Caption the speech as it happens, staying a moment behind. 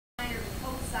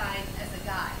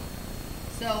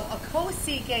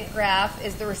cosecant graph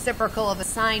is the reciprocal of a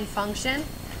sine function.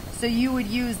 So you would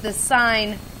use the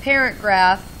sine parent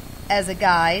graph as a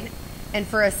guide. And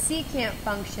for a secant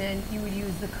function, you would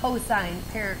use the cosine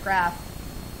parent graph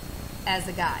as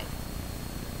a guide.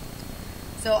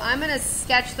 So I'm going to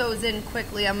sketch those in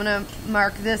quickly. I'm going to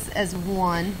mark this as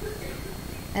 1,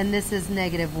 and this is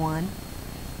 -1.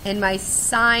 In my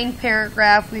sine parent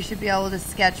graph, we should be able to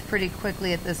sketch pretty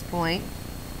quickly at this point.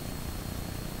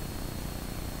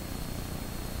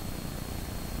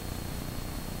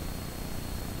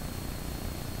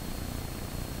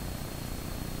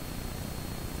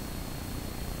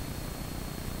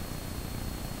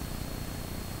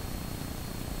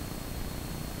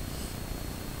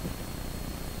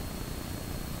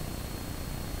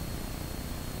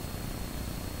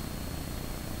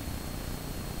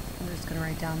 I'm just going to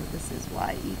write down that this is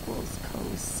y equals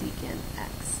cosecant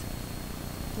x.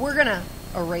 We're going to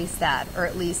erase that, or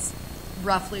at least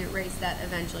roughly erase that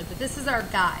eventually, but this is our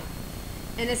guide.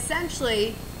 And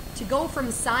essentially, to go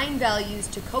from sine values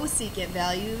to cosecant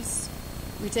values,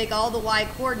 we take all the y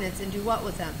coordinates and do what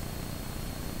with them?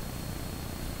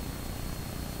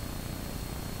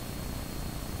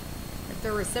 If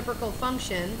they're reciprocal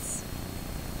functions,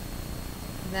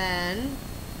 then,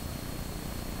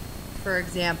 for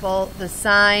example, the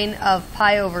sine of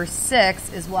pi over 6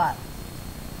 is what?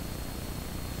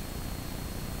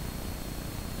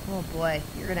 Oh boy,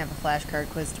 you're going to have a flashcard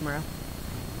quiz tomorrow.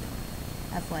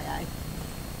 FYI.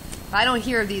 If I don't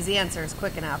hear these answers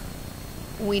quick enough,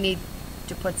 we need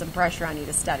to put some pressure on you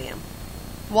to study them.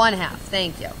 1/2,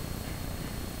 thank you.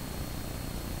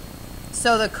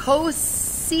 So the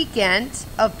cosecant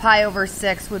of pi over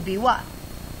 6 would be what?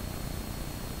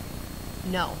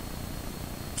 No.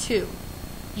 2.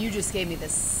 You just gave me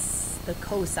the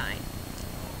cosine.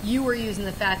 You were using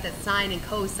the fact that sine and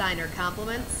cosine are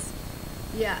complements.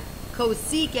 Yeah.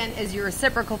 Cosecant is your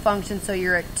reciprocal function, so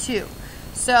you're at 2.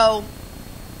 So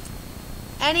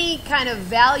any kind of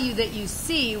value that you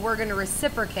see, we're going to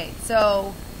reciprocate.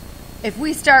 So if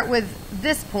we start with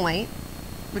this point,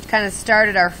 which kind of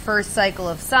started our first cycle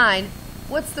of sine,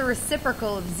 what's the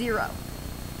reciprocal of 0?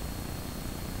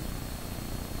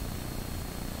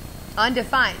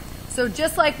 Undefined. So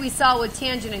just like we saw with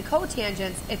tangent and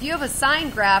cotangents, if you have a sine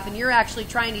graph and you're actually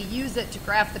trying to use it to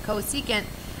graph the cosecant,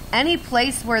 any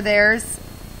place where there's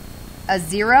a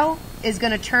 0 is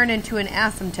going to turn into an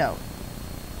asymptote.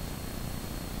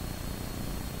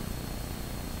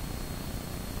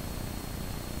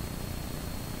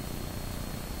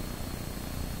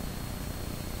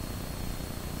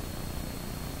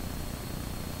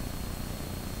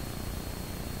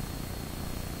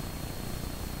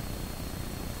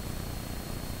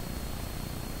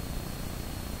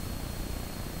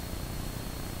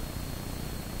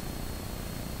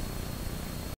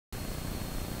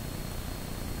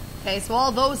 Okay, so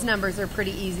all those numbers are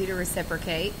pretty easy to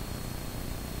reciprocate.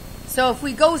 So if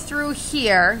we go through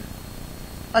here,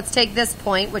 let's take this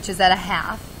point, which is at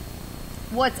 1/2.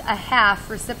 What's 1/2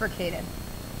 reciprocated?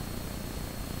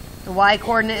 The y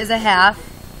coordinate is 1/2.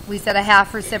 We said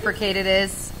 1/2 reciprocated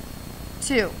is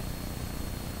 2.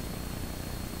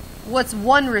 What's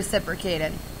 1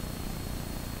 reciprocated?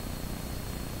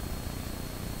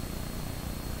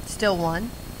 Still 1.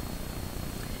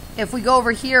 If we go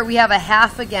over here, we have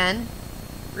 1/2 again.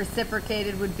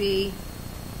 Reciprocated would be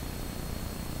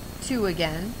 2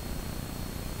 again.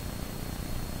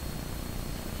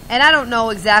 And I don't know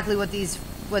exactly what these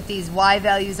y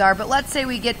values are, but let's say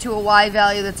we get to a y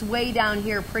value that's way down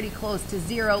here pretty close to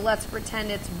 0. Let's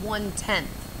pretend it's 1/10.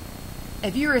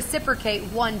 If you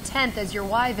reciprocate 1/10 as your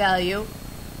y value,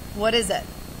 what is it?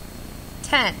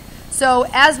 10. So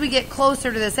as we get closer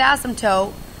to this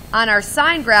asymptote, on our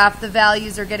sine graph, the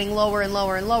values are getting lower and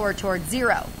lower and lower towards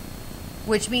 0,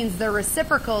 which means the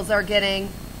reciprocals are getting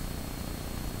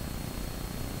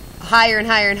higher and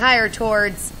higher and higher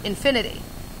towards infinity,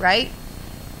 right?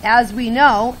 As we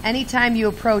know, anytime you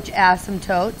approach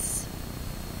asymptotes,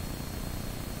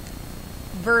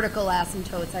 vertical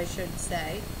asymptotes, I should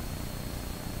say,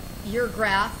 your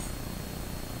graph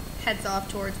heads off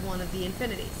towards one of the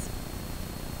infinities.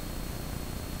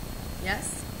 Yes?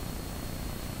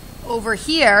 Over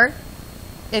here,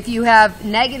 if you have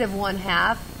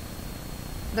 -1/2,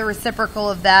 the reciprocal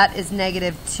of that is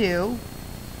 -2.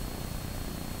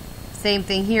 Same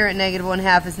thing here at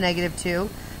 -1/2 is -2.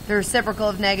 The reciprocal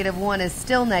of -1 is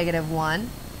still -1.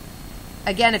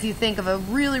 Again, if you think of a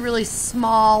really, really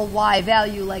small y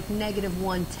value like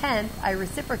 -1/10, I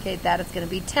reciprocate that, it's going to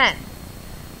be 10.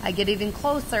 I get even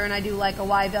closer and I do like a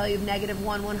y value of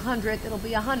 -1/100th, it'll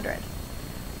be 100.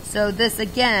 So this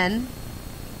again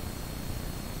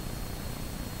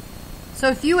So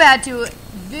if you had to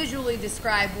visually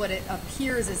describe what it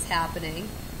appears is happening,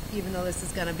 even though this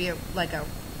is going to be like a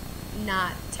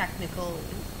not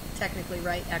technically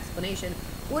right explanation,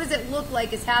 what does it look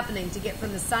like is happening to get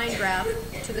from the sine graph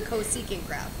to the cosecant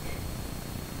graph?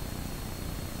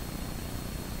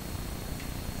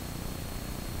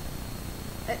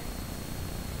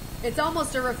 It's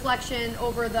almost a reflection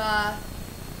over the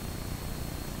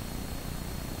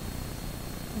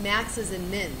maxes and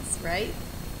mins, right?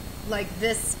 Like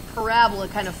this parabola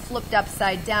kind of flipped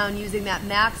upside down using that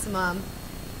maximum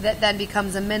that then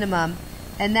becomes a minimum.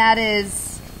 And that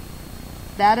is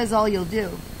all you'll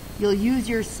do. You'll use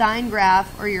your sine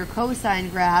graph or your cosine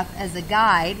graph as a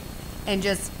guide and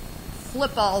just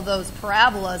flip all those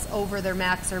parabolas over their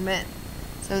max or min.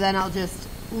 So then I'll just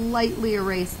lightly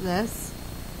erase this.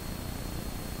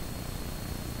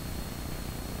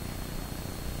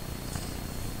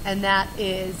 And that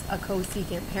is a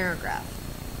cosecant parent graph.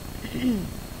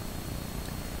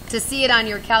 To see it on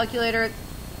your calculator,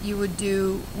 you would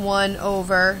do 1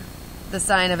 over the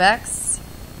sine of x.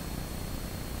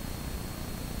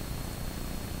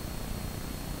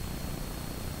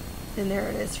 And there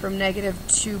it is from negative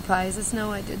 2 pi. Is this?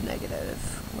 No, I did negative.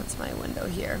 What's my window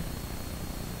here?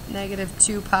 Negative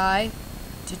 2 pi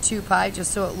to 2 pi,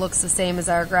 just so it looks the same as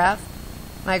our graph.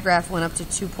 My graph went up to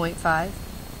 2.5.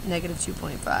 Negative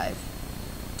 2.5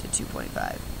 to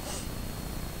 2.5.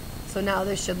 So now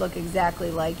this should look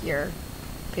exactly like your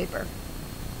paper.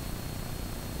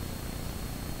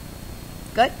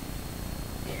 Good?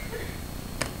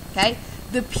 Okay?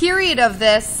 The period of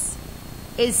this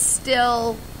is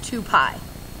still 2 pi.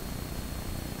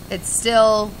 It's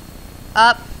still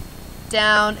up,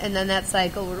 down, and then that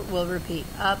cycle will repeat.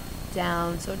 Up,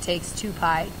 down, so it takes 2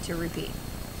 pi to repeat.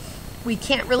 We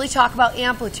can't really talk about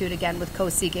amplitude again with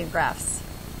cosecant graphs.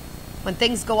 When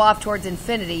things go off towards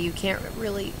infinity, you can't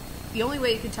really, the only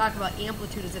way you can talk about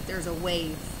amplitude is if there's a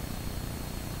wave.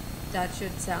 That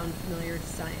should sound familiar to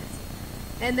science.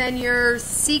 And then your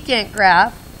secant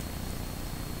graph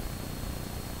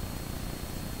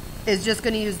is just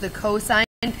going to use the cosine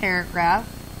parent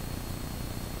graph.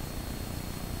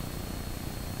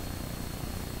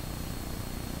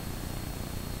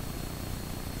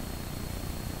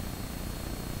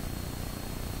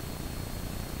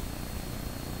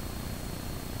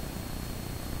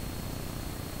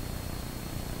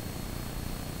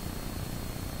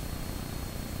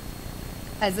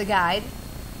 As a guide,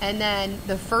 and then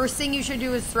the first thing you should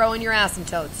do is throw in your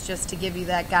asymptotes just to give you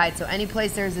that guide. So any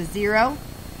place there's a 0,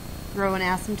 throw an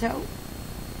asymptote.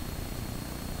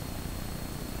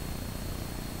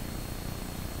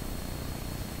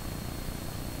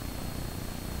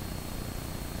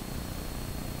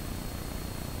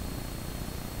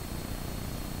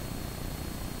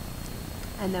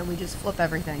 And then we just flip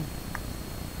everything.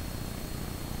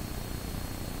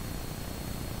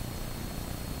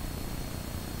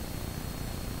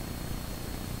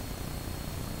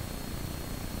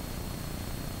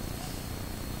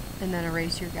 And then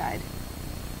erase your guide.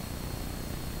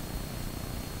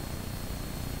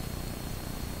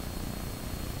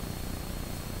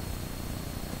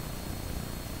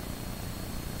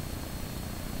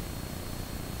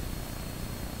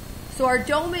 So our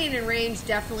domain and range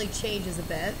definitely changes a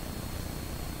bit.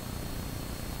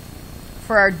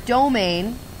 For our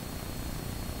domain,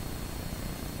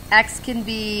 x can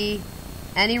be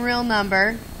any real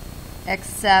number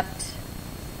except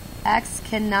x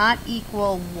cannot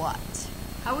equal what?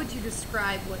 How would you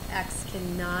describe what x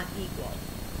cannot equal?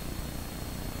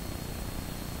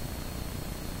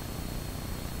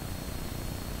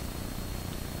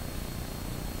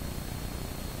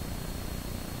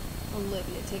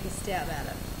 Olivia, take a stab at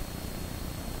it.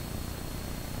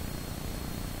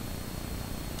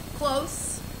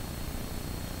 Close.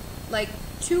 Like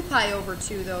 2 pi over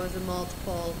 2, though, is a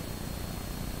multiple.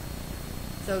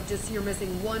 So just you're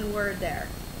missing one word there.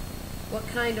 What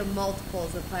kind of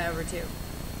multiples of pi over 2?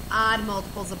 Odd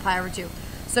multiples of pi over 2.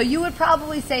 So you would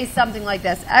probably say something like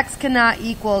this. X cannot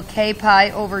equal k pi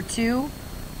over 2,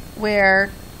 where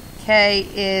k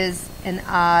is an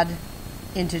odd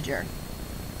integer.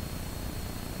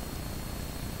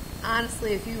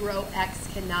 Honestly, if you wrote x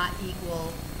cannot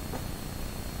equal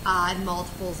odd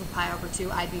multiples of pi over 2,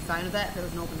 I'd be fine with that if there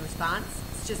was an open response.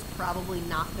 It's just probably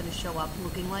not going to show up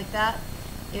looking like that.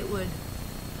 It would,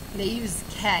 they use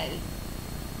k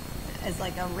as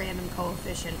like a random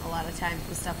coefficient a lot of times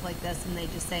with stuff like this, and they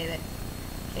just say that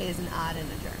k is an odd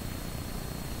integer.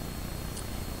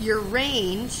 Your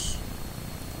range,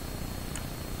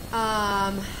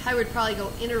 I would probably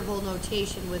go interval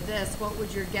notation with this. What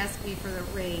would your guess be for the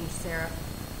range, Sarah?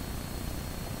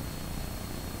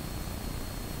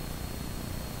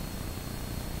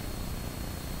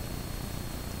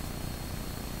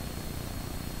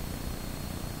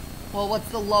 Well, what's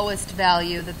the lowest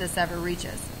value that this ever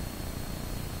reaches?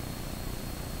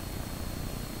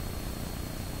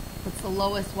 What's the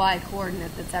lowest y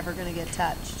coordinate that's ever going to get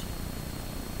touched?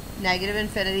 Negative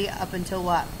infinity up until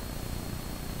what?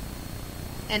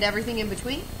 And everything in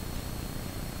between?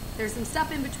 There's some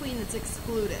stuff in between that's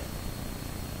excluded.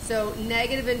 So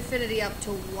negative infinity up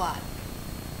to what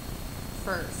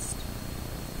first?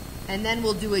 And then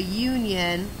we'll do a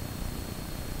union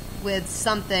with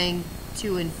something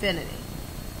to infinity.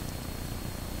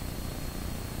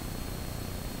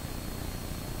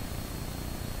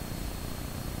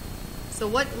 So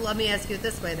let me ask you it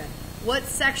this way then. What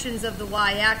sections of the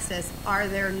y-axis are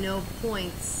there no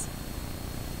points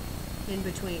in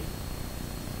between?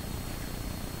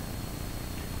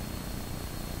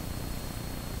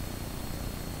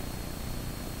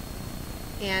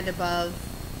 And above.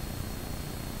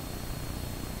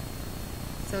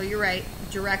 So you're right,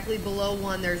 directly below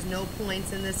 1 there's no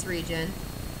points in this region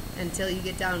until you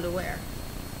get down to where?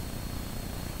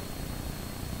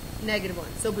 Negative 1.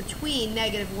 So between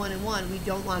negative 1 and 1, we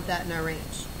don't want that in our range.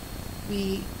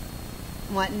 We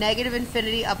want negative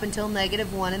infinity up until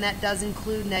negative 1, and that does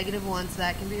include negative 1, so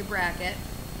that can be a bracket.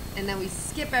 And then we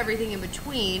skip everything in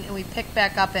between, and we pick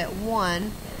back up at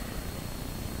 1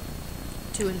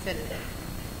 to infinity.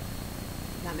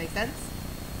 Does that make sense?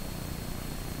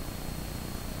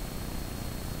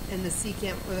 And the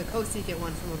secant or the cosecant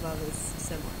one from above is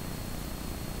similar.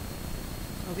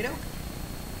 Okie doke.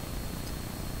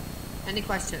 Any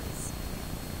questions?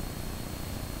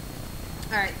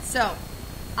 All right, so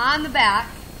on the back,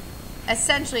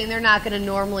 essentially, and they're not going to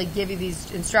normally give you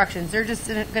these instructions, they're just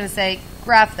going to say,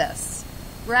 graph this.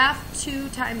 Graph 2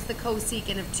 times the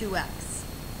cosecant of 2x.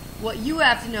 What you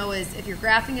have to know is if you're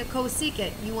graphing a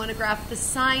cosecant, you want to graph the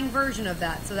sine version of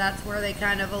that. So that's where they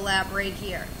kind of elaborate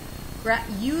here.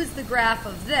 Use the graph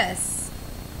of this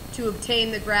to obtain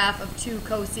the graph of 2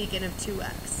 cosecant of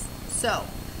 2x. So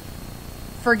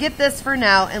forget this for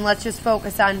now, and let's just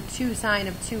focus on 2 sine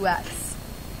of 2x.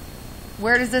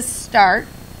 Where does this start?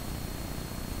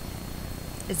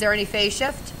 Is there any phase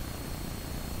shift?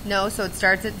 No, so it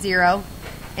starts at 0.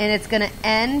 And it's going to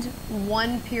end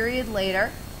 1 period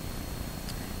later.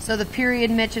 So the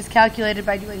period Mitch is calculated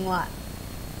by doing what?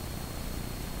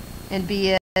 And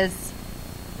B is,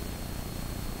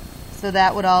 so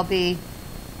that would all be,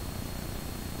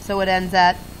 so it ends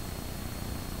at,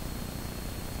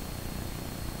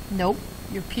 nope,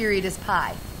 your period is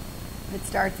pi. If it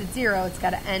starts at 0, it's got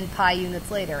to end pi units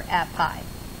later at pi.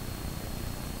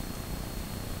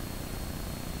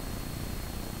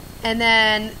 And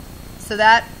then, so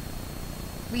that,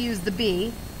 we use the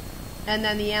B, and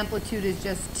then the amplitude is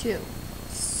just 2.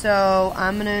 So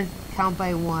I'm going to count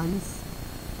by ones.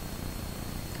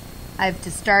 I have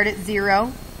to start at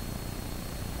 0,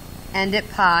 end at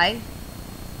pi.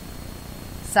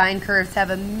 Sine curves have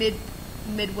a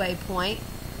midway point,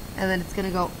 and then it's going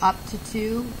to go up to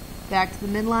 2, back to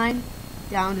the midline,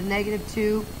 down to negative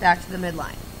 2, back to the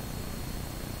midline.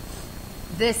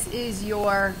 This is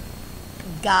your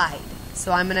guide.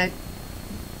 So I'm going to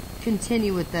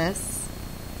continue with this.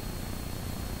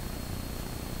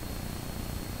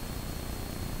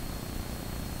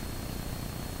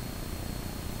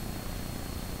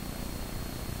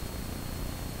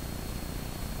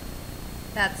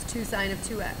 That's 2 sine of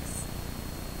 2x.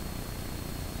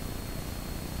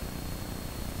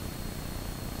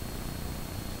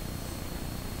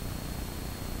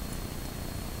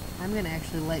 I'm going to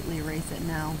actually lightly erase it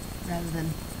now rather than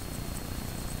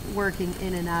working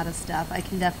in and out of stuff. I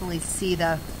can definitely see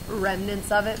the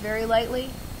remnants of it very lightly.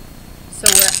 So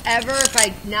wherever,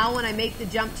 now when I make the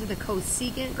jump to the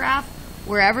cosecant graph,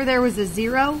 wherever there was a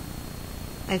 0,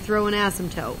 I throw an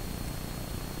asymptote.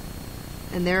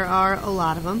 And there are a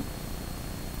lot of them.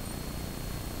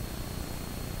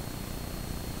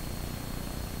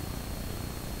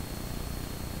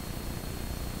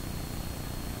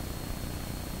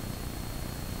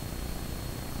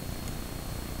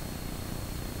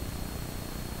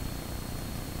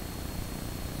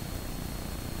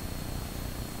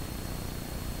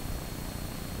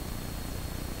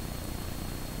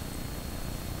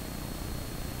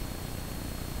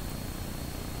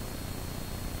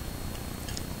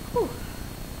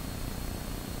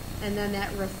 And then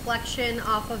that reflection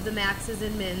off of the maxes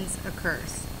and mins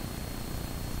occurs.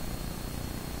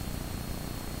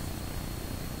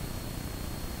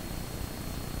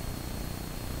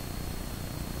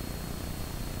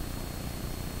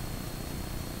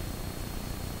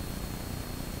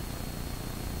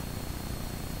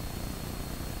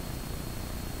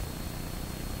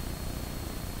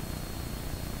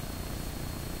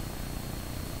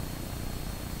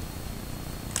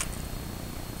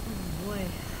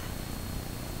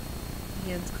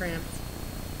 hand's cramped.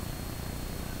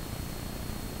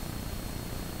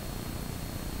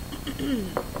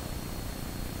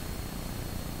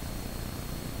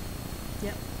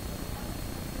 Yep.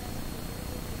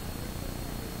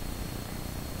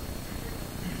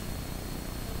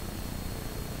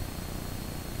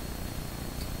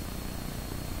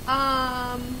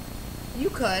 You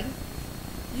could.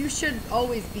 You should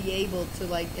always be able to,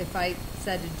 like, if I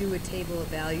said to do a table of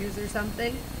values or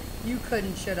something, you could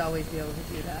and should always be able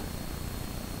to do that.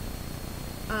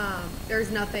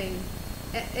 There's nothing,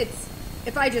 it's,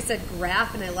 if I just said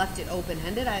graph and I left it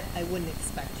open-ended, I wouldn't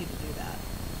expect you to do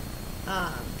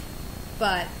that.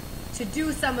 But to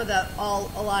do some of the,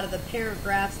 a lot of the parent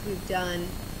graphs, we've done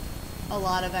a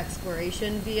lot of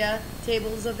exploration via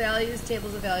tables of values.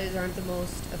 Tables of values aren't the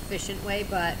most efficient way,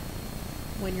 but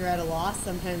when you're at a loss,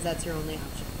 sometimes that's your only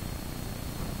option.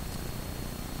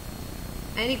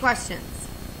 Any questions?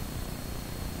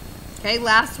 Okay,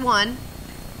 last one.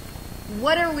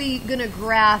 What are we going to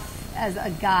graph as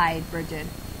a guide, Bridget?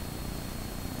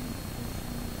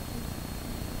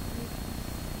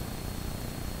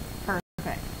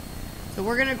 Perfect. So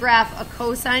we're going to graph a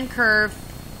cosine curve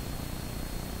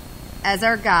as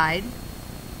our guide.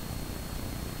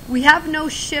 We have no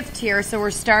shift here, so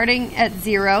we're starting at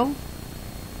 0.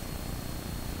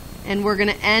 And we're going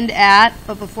to end at,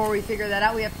 but before we figure that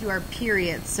out, we have to do our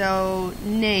period. So,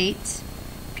 Nate,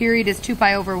 period is 2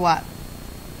 pi over what?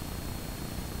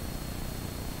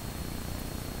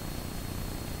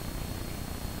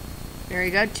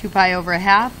 Very good. 2 pi over a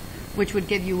half, which would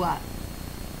give you what?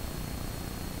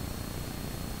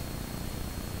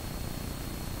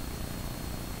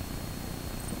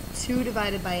 Two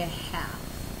divided by a half.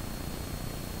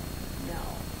 No.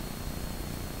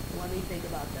 Let me think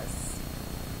about this.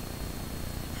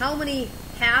 How many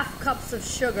half cups of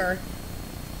sugar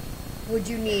would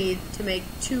you need to make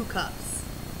 2 cups?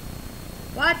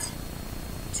 What?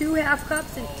 2 half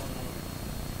cups and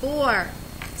 4.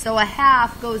 So a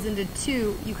half goes into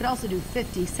 2. You could also do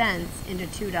 50 cents into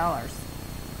 $2.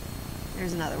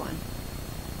 There's another one.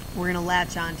 We're going to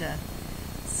latch on to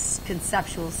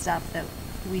conceptual stuff that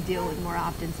we deal with more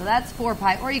often. So that's 4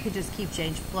 pi, or you could just keep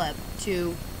change, flip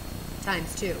 2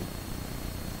 times 2.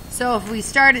 So if we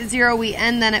start at 0, we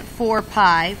end then at 4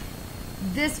 pi.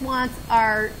 This wants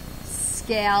our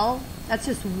scale. That's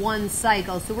just one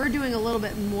cycle. So we're doing a little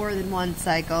bit more than one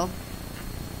cycle.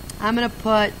 I'm going to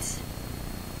put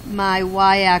my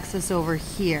y-axis over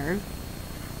here.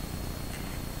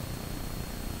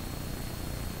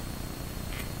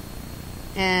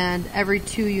 And every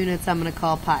 2 units I'm going to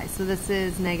call pi. So this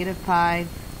is negative pi,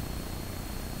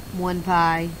 1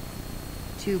 pi,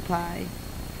 2 pi,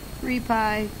 3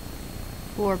 pi,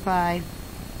 4 pi,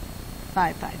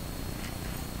 5 pi.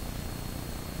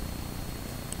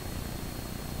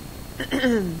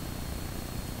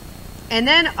 And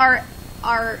then our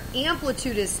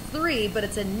amplitude is 3, but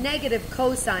it's a negative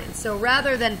cosine. So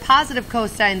rather than positive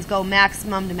cosines go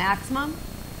maximum to maximum,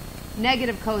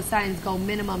 negative cosines go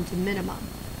minimum to minimum.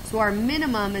 So our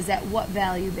minimum is at what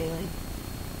value, Bailey?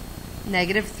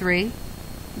 Negative 3.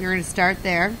 You're going to start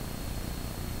there.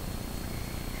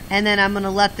 And then I'm going to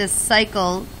let this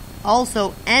cycle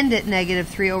also end at negative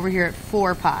 3 over here at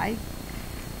 4 pi.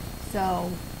 So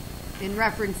in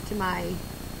reference to my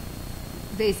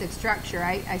basic structure,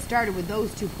 I started with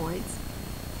those 2 points.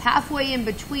 Halfway in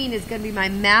between is going to be my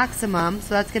maximum.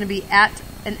 So that's going to be at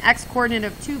an x-coordinate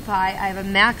of 2 pi. I have a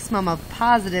maximum of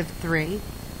positive 3.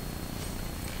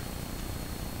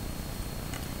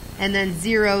 And then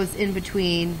zeros in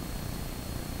between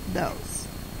those.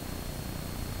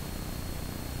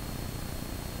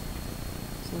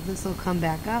 So this will come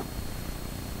back up,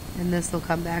 and this will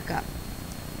come back up.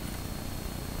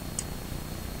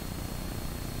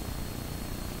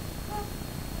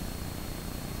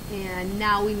 And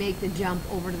now we make the jump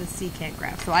over to the secant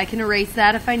graph. So I can erase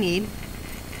that if I need.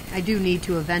 I do need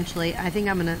to eventually. I think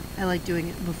I like doing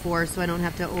it before so I don't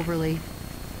have to overly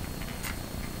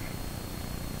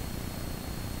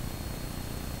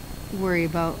worry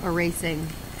about erasing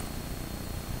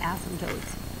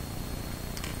asymptotes.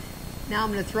 Now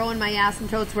I'm going to throw in my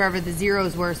asymptotes wherever the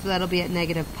zeros were, so that'll be at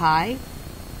negative pi,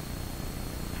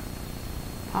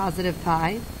 positive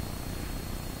pi,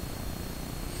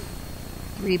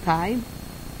 3 pi,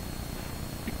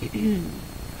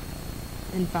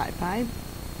 and 5 pi.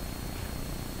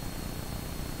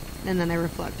 And then I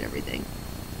reflect everything.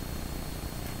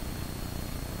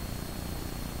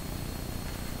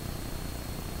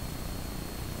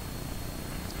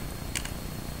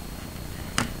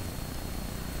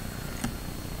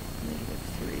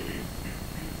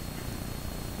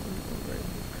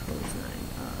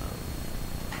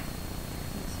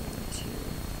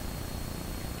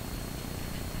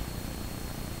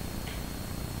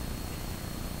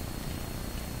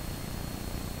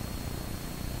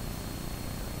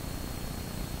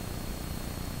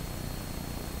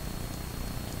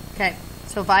 Okay,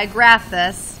 so if I graph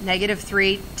this,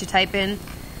 -3 to type in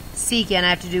secant, I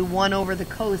have to do 1 over the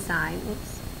cosine,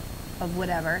 of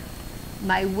whatever.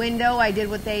 My window, I did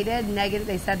what they did,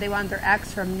 they said they want their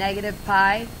x from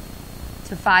 -pi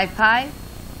to 5 pi.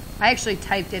 I actually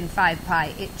typed in 5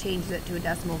 pi. It changed it to a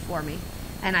decimal for me.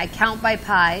 And I count by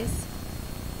pi's.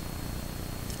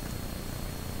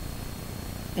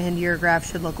 And your graph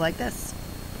should look like this.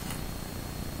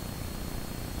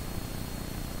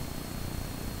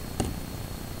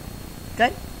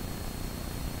 Good?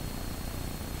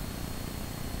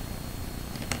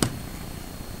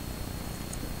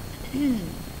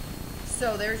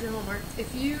 So there's your homework.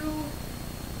 If you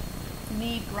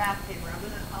need graph paper,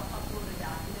 I'll upload a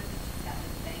document